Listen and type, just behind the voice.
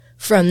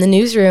From the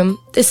newsroom,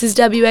 this is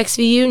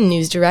WXVU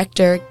News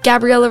Director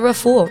Gabriella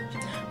Raful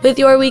with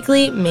your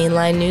weekly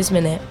Mainline News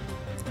Minute.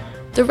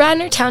 The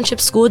Radnor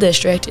Township School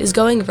District is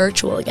going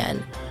virtual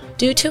again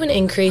due to an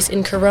increase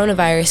in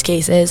coronavirus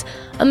cases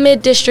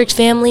amid district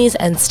families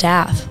and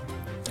staff.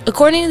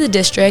 According to the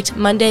district,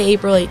 Monday,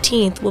 April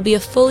 18th will be a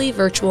fully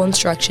virtual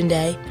instruction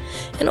day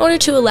in order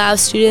to allow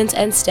students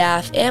and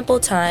staff ample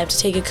time to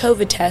take a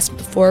COVID test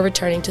before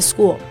returning to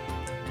school.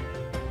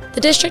 The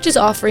district is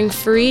offering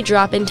free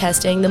drop-in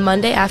testing the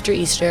Monday after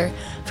Easter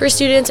for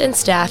students and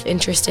staff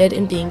interested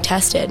in being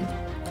tested.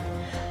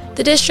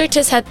 The district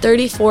has had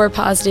 34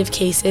 positive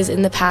cases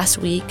in the past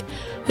week,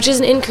 which is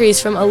an increase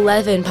from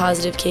 11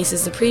 positive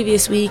cases the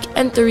previous week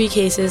and 3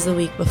 cases the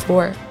week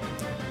before.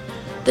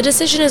 The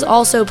decision is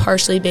also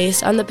partially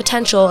based on the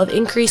potential of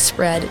increased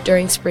spread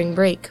during spring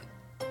break.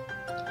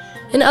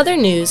 In other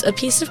news, a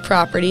piece of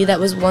property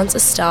that was once a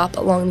stop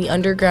along the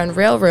Underground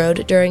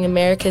Railroad during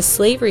America's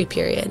slavery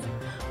period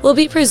will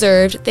be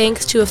preserved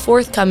thanks to a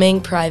forthcoming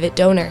private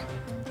donor.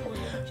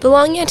 The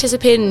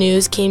long-anticipated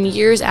news came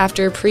years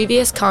after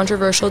previous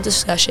controversial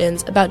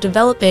discussions about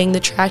developing the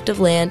tract of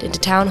land into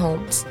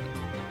townhomes.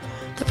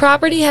 The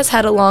property has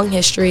had a long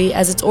history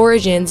as its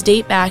origins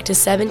date back to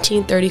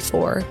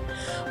 1734,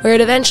 where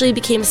it eventually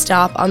became a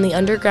stop on the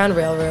Underground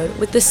Railroad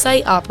with the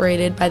site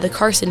operated by the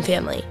Carson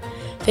family,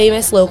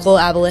 famous local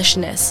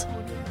abolitionists.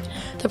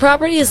 The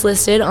property is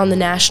listed on the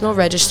National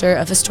Register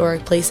of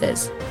Historic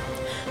Places.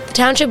 The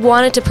township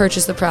wanted to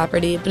purchase the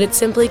property, but it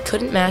simply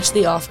couldn't match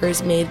the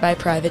offers made by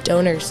private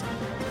donors.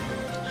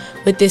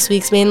 With this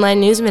week's Mainline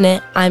News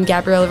Minute, I'm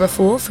Gabriella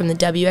Raful from the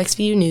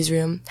WXVU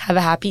Newsroom. Have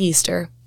a happy Easter.